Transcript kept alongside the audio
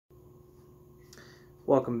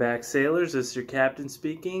Welcome back, sailors. This is your captain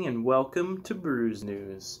speaking, and welcome to BRUISE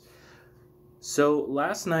News. So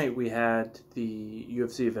last night we had the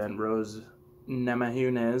UFC event,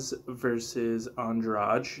 Namajunas versus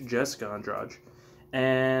Andrade, Jessica Andrade,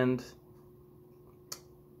 and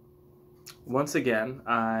once again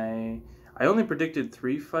I only predicted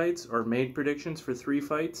 3 fights, or made predictions for 3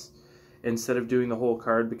 fights, instead of doing the whole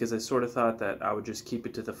card, because I sort of thought that I would just keep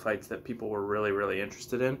it to the fights that people were really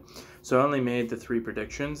interested in. So I only made the 3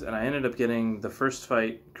 predictions, and I ended up getting the first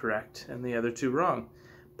fight correct and the other 2 wrong.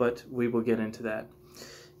 But we will get into that.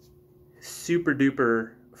 Super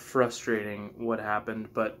duper frustrating what happened,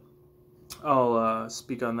 but I'll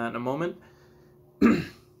speak on that in a moment.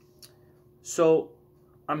 So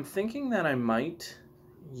I'm thinking that I might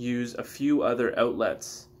use a few other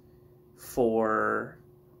outlets for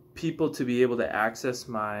people to be able to access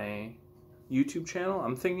my YouTube channel.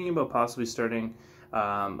 I'm thinking about possibly starting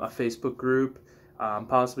a Facebook group,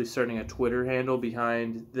 possibly starting a Twitter handle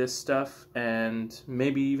behind this stuff, and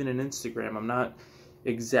maybe even an Instagram. I'm not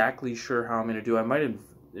exactly sure how I'm going to do it. I might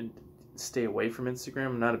stay away from Instagram.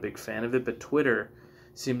 I'm not a big fan of it, but Twitter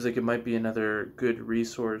seems like it might be another good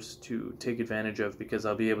resource to take advantage of, because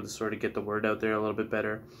I'll be able to sort of get the word out there a little bit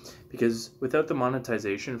better. Because without the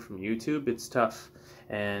monetization from YouTube, it's tough.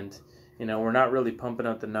 And, you know, we're not really pumping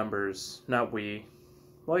out the numbers. Not we.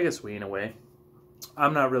 Well, I guess we in a way.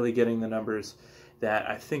 I'm not really getting the numbers that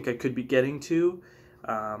I think I could be getting to.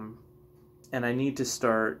 And I need to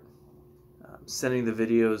start sending the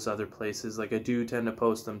videos other places. Like, I do tend to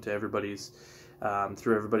post them to everybody's,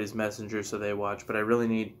 through everybody's messenger so they watch. But I really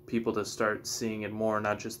need people to start seeing it more,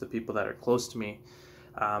 not just the people that are close to me.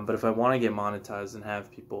 But if I want to get monetized and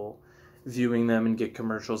have people viewing them and get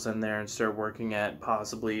commercials in there and start working at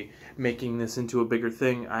possibly making this into a bigger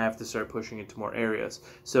thing, I have to start pushing it to more areas.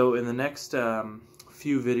 So in the next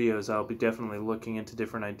few videos, I'll be definitely looking into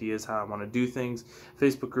different ideas, how I want to do things.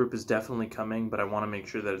 Facebook group is definitely coming, but I want to make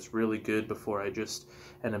sure that it's really good before I just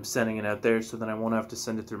end up sending it out there, so then I won't have to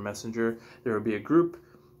send it through Messenger. There will be a group.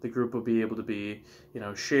 The group will be able to be, you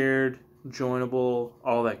know, shared, joinable,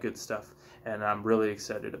 all that good stuff, and I'm really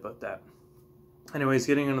excited about that. Anyways,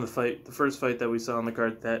 getting into the fight, the first fight that we saw on the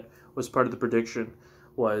card that was part of the prediction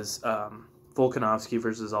was Volkanovski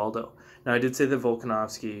versus Aldo. Now, I did say that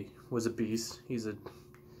Volkanovski was a beast. He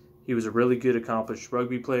was a really good, accomplished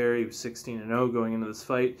rugby player. He was 16-0 going into this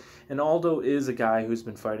fight. And Aldo is a guy who's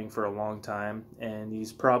been fighting for a long time, and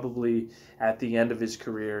he's probably at the end of his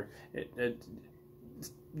career.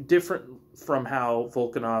 Different from how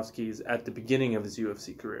Volkanovski's at the beginning of his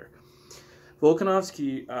UFC career.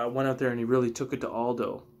 Volkanovski went out there and he really took it to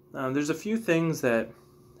Aldo. There's a few things that,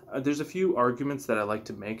 there's a few arguments that I like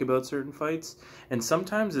to make about certain fights, and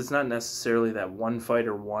sometimes it's not necessarily that one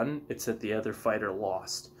fighter won, it's that the other fighter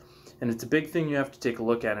lost. And it's a big thing you have to take a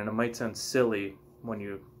look at, and it might sound silly when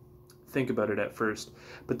you think about it at first,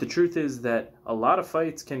 but the truth is that a lot of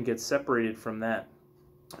fights can get separated from that.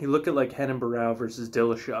 You look at like Renan Barão versus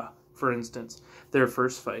Dillashaw, for instance, their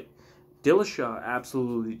first fight. Dillashaw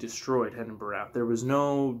absolutely destroyed Renan Barão. There was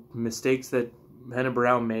no mistakes that Renan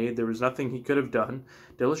Barão made. There was nothing he could have done.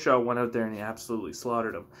 Dillashaw went out there and he absolutely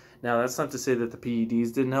slaughtered him. Now, that's not to say that the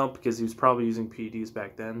PEDs didn't help, because he was probably using PEDs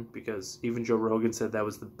back then, because even Joe Rogan said that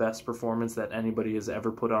was the best performance that anybody has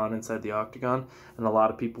ever put on inside the octagon, and a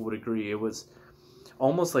lot of people would agree. It was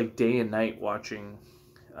almost like day and night watching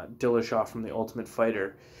Dillashaw from The Ultimate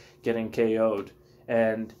Fighter getting KO'd,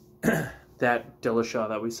 and that Dillashaw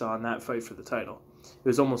that we saw in that fight for the title. It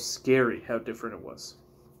was almost scary how different it was.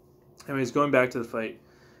 Anyways, going back to the fight,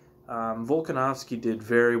 Volkanovski did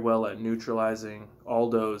very well at neutralizing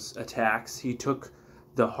Aldo's attacks. He took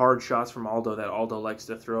the hard shots from Aldo that Aldo likes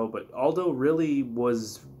to throw, but Aldo really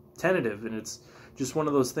was tentative, and it's just one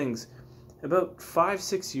of those things. About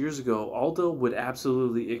 5-6 years ago, Aldo would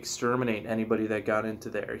absolutely exterminate anybody that got into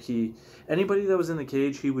there. Anybody that was in the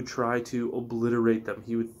cage, he would try to obliterate them.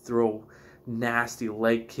 He would throw nasty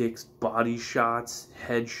leg kicks, body shots,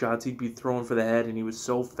 head shots. He'd be throwing for the head, and he was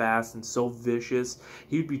so fast and so vicious.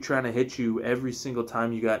 He'd be trying to hit you every single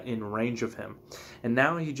time you got in range of him. And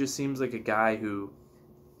now he just seems like a guy who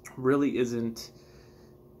really isn't,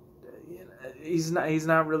 he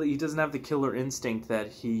doesn't have the killer instinct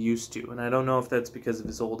that he used to. And I don't know if that's because of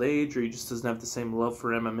his old age, or he just doesn't have the same love for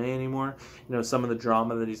MMA anymore. You know, some of the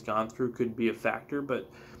drama that he's gone through could be a factor, but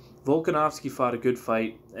Volkanovski fought a good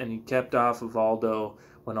fight, and he kept off of Aldo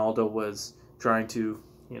when Aldo was trying to,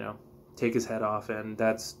 you know, take his head off, and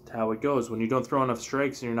that's how it goes. When you don't throw enough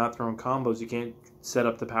strikes and you're not throwing combos, you can't set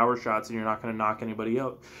up the power shots, and you're not going to knock anybody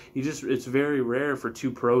out. It's very rare for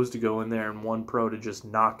 2 pros to go in there and 1 pro to just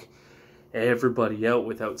knock everybody out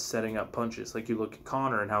without setting up punches. Like you look at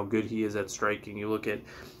Conor and how good he is at striking. You look at,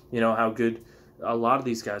 how good a lot of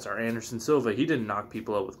these guys are. Anderson Silva, he didn't knock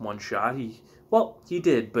people out with one shot. He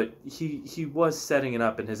did, but he was setting it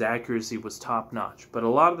up, and his accuracy was top notch. But a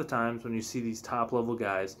lot of the times when you see these top level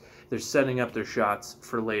guys, they're setting up their shots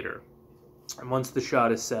for later. And once the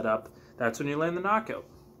shot is set up, that's when you land the knockout.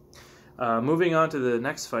 Moving on to the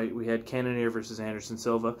next fight, we had Cannonier versus Anderson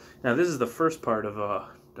Silva. Now this is the first part of a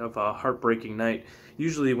heartbreaking night.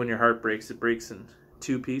 Usually when your heart breaks, it breaks in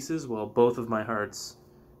two pieces. Well, my heart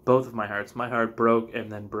broke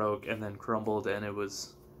and then crumbled, and it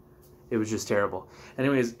was just terrible.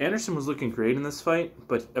 Anyways, Anderson was looking great in this fight,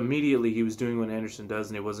 but immediately he was doing what Anderson does,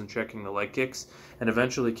 and he wasn't checking the leg kicks. And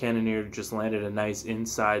eventually Cannonier just landed a nice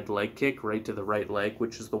inside leg kick right to the right leg,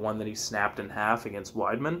 which is the one that he snapped in half against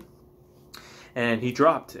Weidman. And he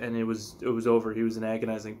dropped, and it was over. He was in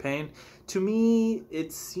agonizing pain. To me,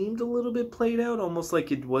 it seemed a little bit played out, almost like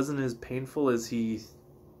it wasn't as painful as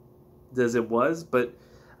it was, but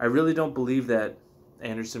I really don't believe that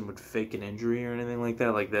Anderson would fake an injury or anything like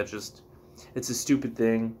that. Like, it's a stupid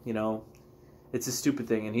thing, It's a stupid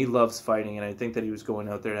thing, and he loves fighting, and I think that he was going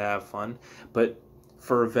out there to have fun. But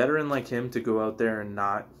for a veteran like him to go out there and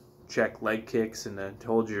not check leg kicks and to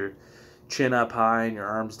hold your chin up high and your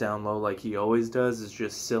arms down low like he always does is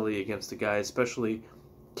just silly against a guy, especially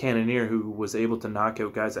Cannonier, who was able to knock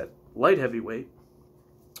out guys at light heavyweight.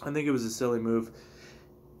 I think it was a silly move.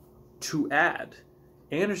 To add,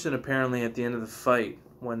 Anderson apparently at the end of the fight,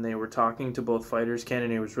 when they were talking to both fighters,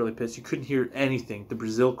 Cannonier was really pissed. You couldn't hear anything. The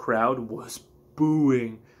Brazil crowd was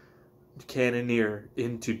booing Cannonier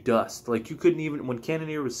into dust. Like, you couldn't even, when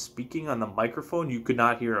Cannonier was speaking on the microphone, you could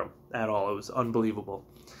not hear him at all. It was unbelievable.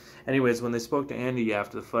 Anyways, when they spoke to Andy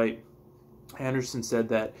after the fight, Anderson said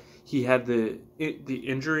that he had the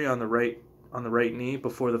injury on the right knee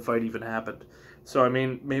before the fight even happened. So I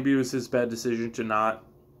mean, maybe it was his bad decision to not,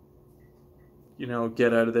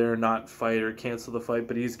 get out of there and not fight or cancel the fight.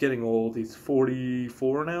 But he's getting old. He's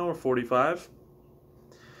 44 now or 45.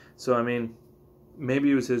 So I mean,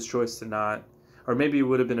 maybe it was his choice to not, or maybe it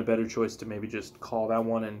would have been a better choice to maybe just call that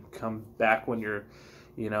one and come back when you're,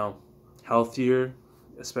 healthier.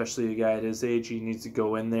 Especially a guy at his age, he needs to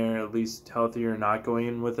go in there at least healthier and not going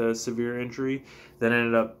in with a severe injury. Then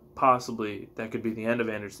ended up possibly that could be the end of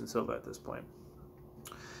Anderson Silva at this point.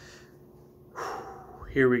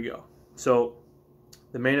 Here we go. So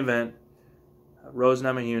the main event, Rose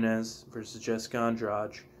Namajunas versus Jessica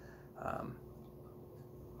Andrade.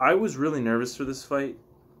 I was really nervous for this fight,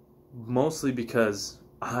 mostly because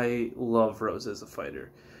I love Rose as a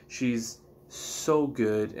fighter. She's so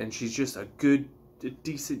good, and she's just a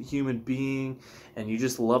decent human being, and you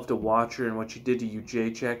just love to watch her and what she did to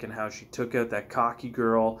Jacek and how she took out that cocky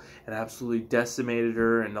girl and absolutely decimated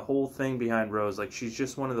her, and the whole thing behind Rose. Like, she's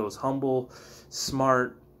just one of those humble,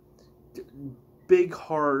 smart,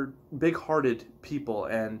 big-hearted people,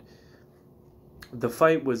 and the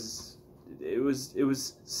fight was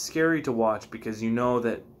scary to watch because you know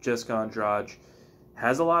that Jessica Andrade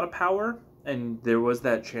has a lot of power, and there was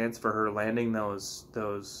that chance for her landing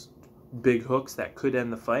those big hooks that could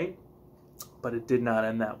end the fight, but it did not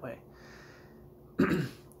end that way.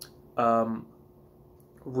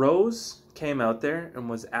 Rose came out there and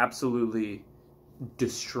was absolutely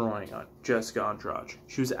destroying on Jessica Andrade.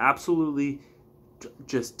 She was absolutely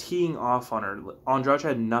just teeing off on her. Andrade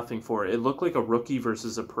had nothing for it. It looked like a rookie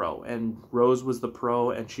versus a pro, and Rose was the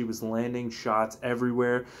pro, and she was landing shots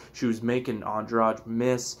everywhere. She was making Andrade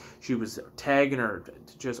miss. She was tagging her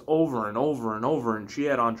just over and over and over, and she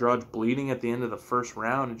had Andrade bleeding at the end of the first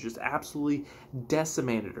round and just absolutely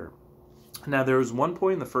decimated her. Now, there was one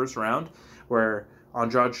point in the first round where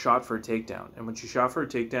Andrade shot for a takedown, and when she shot for a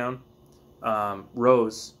takedown,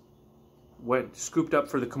 Rose scooped up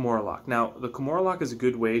for the Kimura lock. Now, the Kimura lock is a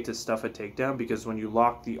good way to stuff a takedown because when you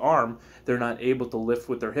lock the arm, they're not able to lift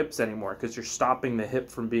with their hips anymore because you're stopping the hip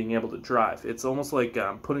from being able to drive. It's almost like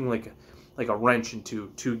putting like a wrench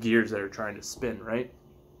into two gears that are trying to spin, right?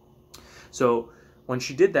 So when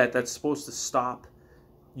she did that, that's supposed to stop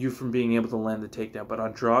you from being able to land the takedown. But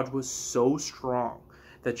Andrade was so strong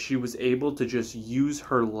that she was able to just use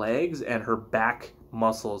her legs and her back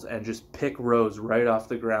muscles and just pick Rose right off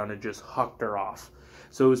the ground and just hucked her off.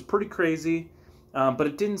 So it was pretty crazy, but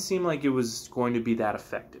it didn't seem like it was going to be that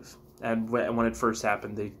effective. And when it first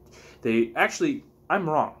happened, they actually, I'm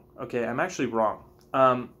wrong. Okay, I'm actually wrong.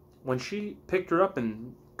 When she picked her up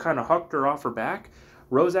and kind of hucked her off her back,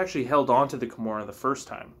 Rose actually held on to the Kimura the first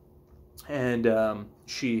time. and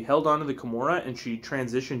she held onto the Kimura, and she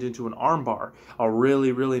transitioned into an armbar, a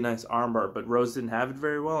really, really nice armbar, but Rose didn't have it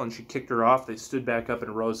very well, and she kicked her off. They stood back up,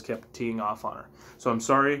 and Rose kept teeing off on her. So I'm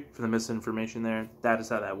sorry for the misinformation there. That is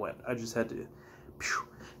how that went. I just had to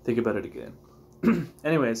think about it again.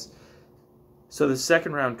 Anyways, so the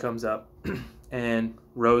second round comes up, and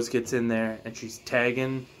Rose gets in there, and she's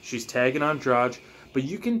tagging Andrade, but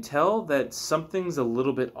you can tell that something's a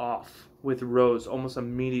little bit off with Rose almost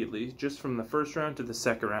immediately, just from the first round to the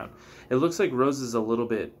second round. It looks like Rose is a little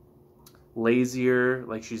bit lazier,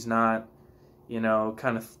 like she's not,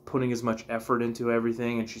 kind of putting as much effort into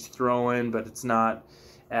everything, and she's throwing, but it's not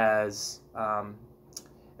as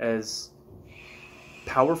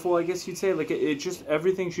powerful, I guess you'd say. Like it just,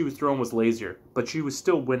 everything she was throwing was lazier, but she was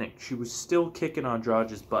still winning. She was still kicking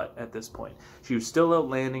Andrade's butt at this point. She was still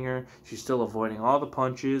outlanding her. She was still avoiding all the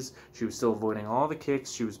punches. She was still avoiding all the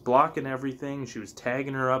kicks. She was blocking everything. She was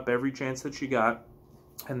tagging her up every chance that she got.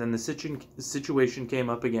 And then the situation came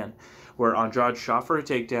up again, where Andrade shot for a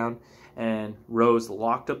takedown, and Rose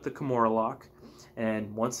locked up the Kimura lock.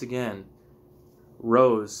 And once again,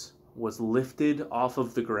 Rose was lifted off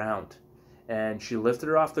of the ground. And she lifted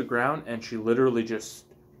her off the ground, and she literally just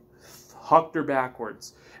hucked her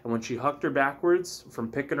backwards. And when she hucked her backwards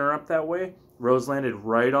from picking her up that way, Rose landed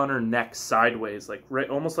right on her neck sideways, like right,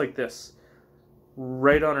 almost like this,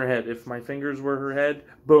 right on her head. If my fingers were her head,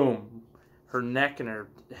 boom. Her neck and her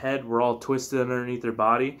head were all twisted underneath her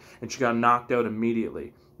body, and she got knocked out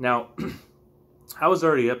immediately. Now, I was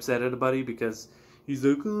already upset at a buddy because he's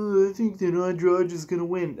like, oh, I think that Andrade is going to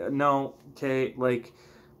win. No, okay, like,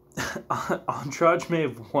 Andrade may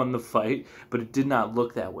have won the fight, but it did not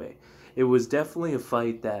look that way. It was definitely a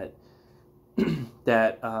fight that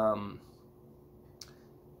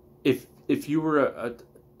if you were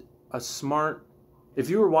if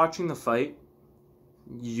you were watching the fight,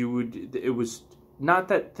 it was not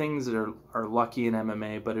that things are lucky in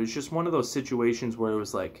MMA, but it was just one of those situations where it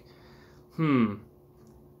was like,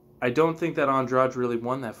 I don't think that Andrade really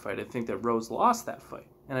won that fight. I think that Rose lost that fight.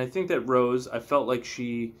 And I think that Rose, I felt like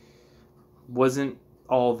she wasn't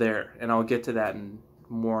all there. And I'll get to that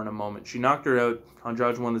more in a moment. She knocked her out.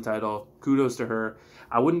 Andrade won the title. Kudos to her.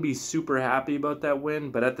 I wouldn't be super happy about that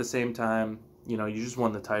win, but at the same time, you just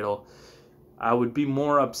won the title. I would be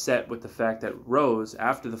more upset with the fact that Rose,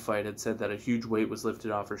 after the fight, had said that a huge weight was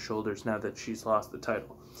lifted off her shoulders now that she's lost the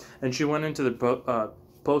title. And she went into the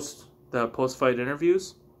post-fight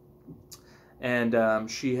interviews,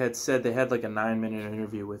 and she had said they had like a 9-minute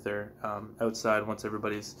interview with her outside once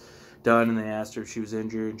everybody's done, and they asked her if she was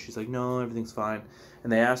injured, and she's like, no, everything's fine.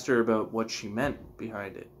 And they asked her about what she meant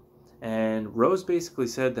behind it. And Rose basically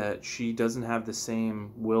said that she doesn't have the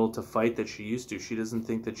same will to fight that she used to. She doesn't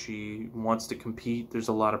think that she wants to compete. There's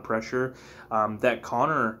a lot of pressure.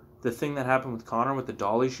 The thing that happened with Conor with the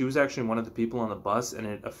dolly, she was actually one of the people on the bus, and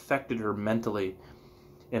it affected her mentally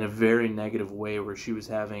in a very negative way, where she was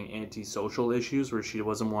having antisocial issues, where she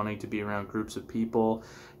wasn't wanting to be around groups of people,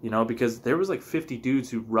 because there was like 50 dudes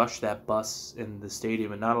who rushed that bus in the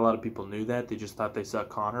stadium, and not a lot of people knew that. They just thought they saw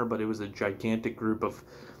Conor, but it was a gigantic group of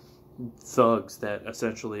thugs that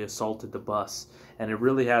essentially assaulted the bus, and it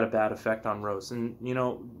really had a bad effect on Rose. And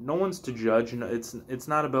no one's to judge. It's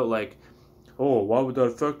not about like, oh, why would that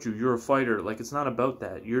affect you? You're a fighter. Like, it's not about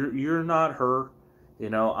that. You're not her.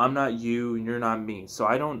 I'm not you, and you're not me. So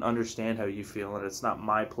I don't understand how you feel, and it's not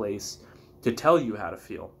my place to tell you how to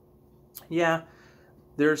feel. Yeah,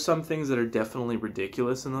 there are some things that are definitely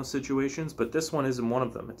ridiculous in those situations, but this one isn't one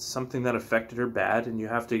of them. It's something that affected her bad, and you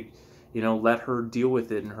have to, let her deal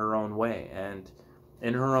with it in her own way. And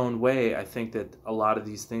in her own way, I think that a lot of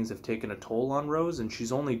these things have taken a toll on Rose, and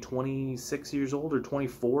she's only 26 years old or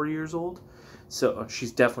 24 years old. So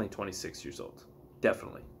she's definitely 26 years old.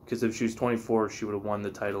 Definitely. Because if she was 24, she would have won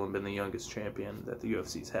the title and been the youngest champion that the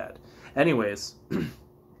UFC's had. Anyways,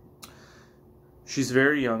 she's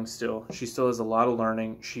very young still. She still has a lot of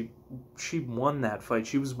learning. She won that fight.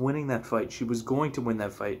 She was winning that fight. She was going to win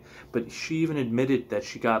that fight. But she even admitted that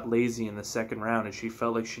she got lazy in the second round, and she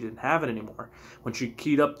felt like she didn't have it anymore. When she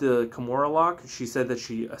keyed up the Kimura lock, she said that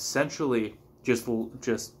she essentially just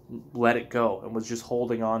let it go and was just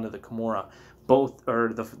holding on to the Kimura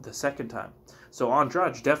the second time. So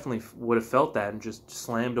Andrade definitely would have felt that and just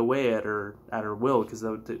slammed away at her will, because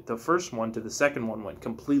the first one to the second one went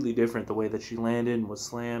completely different, the way that she landed and was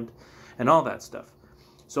slammed and all that stuff.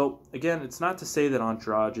 So again, it's not to say that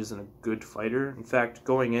Andrade isn't a good fighter. In fact,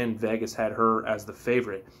 going in, Vegas had her as the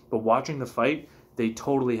favorite. But watching the fight, they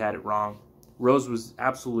totally had it wrong. Rose was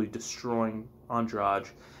absolutely destroying Andrade,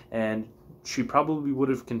 and she probably would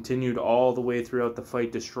have continued all the way throughout the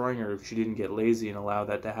fight, destroying her if she didn't get lazy and allow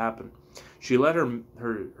that to happen. She let her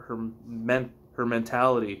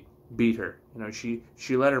mentality beat her. You know, she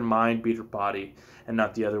let her mind beat her body and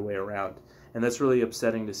not the other way around. And that's really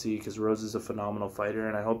upsetting to see, because Rose is a phenomenal fighter,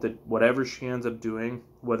 and I hope that whatever she ends up doing,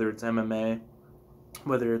 whether it's MMA,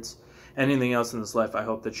 whether it's anything else in this life, I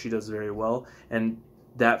hope that she does very well. And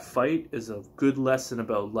that fight is a good lesson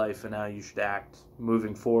about life and how you should act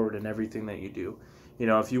moving forward in everything that you do. You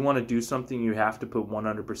know, if you want to do something, you have to put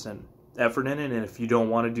 100% effort in it, and if you don't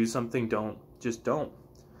want to do something, don't.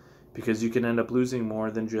 Because you can end up losing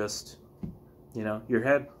more than just, you know, your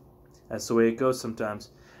head. That's the way it goes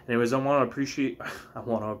sometimes. Anyways, I want to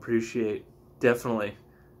appreciate, definitely.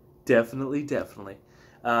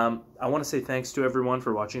 I want to say thanks to everyone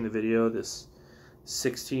for watching the video, this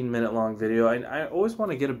 16-minute long video. I always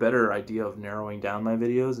want to get a better idea of narrowing down my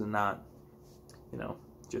videos and not, you know,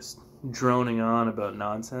 just droning on about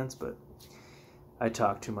nonsense, but I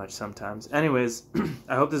talk too much sometimes. Anyways,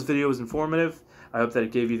 I hope this video was informative. I hope that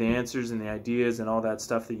it gave you the answers and the ideas and all that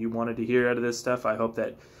stuff that you wanted to hear out of this stuff. I hope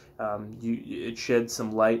that it shed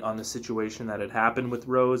some light on the situation that had happened with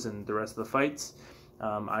Rose and the rest of the fights.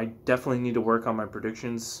 I definitely need to work on my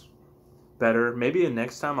predictions better. Maybe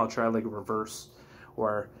next time I'll try like a reverse,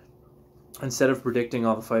 or instead of predicting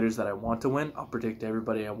all the fighters that I want to win, I'll predict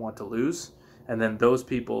everybody I want to lose. And then those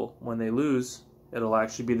people, when they lose, it'll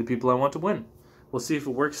actually be the people I want to win. We'll see if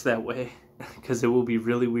it works that way, because it will be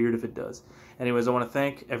really weird if it does. Anyways, I want to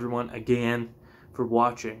thank everyone again for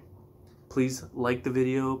watching. Please like the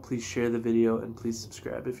video, please share the video, and please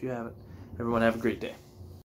subscribe if you haven't. Everyone have a great day.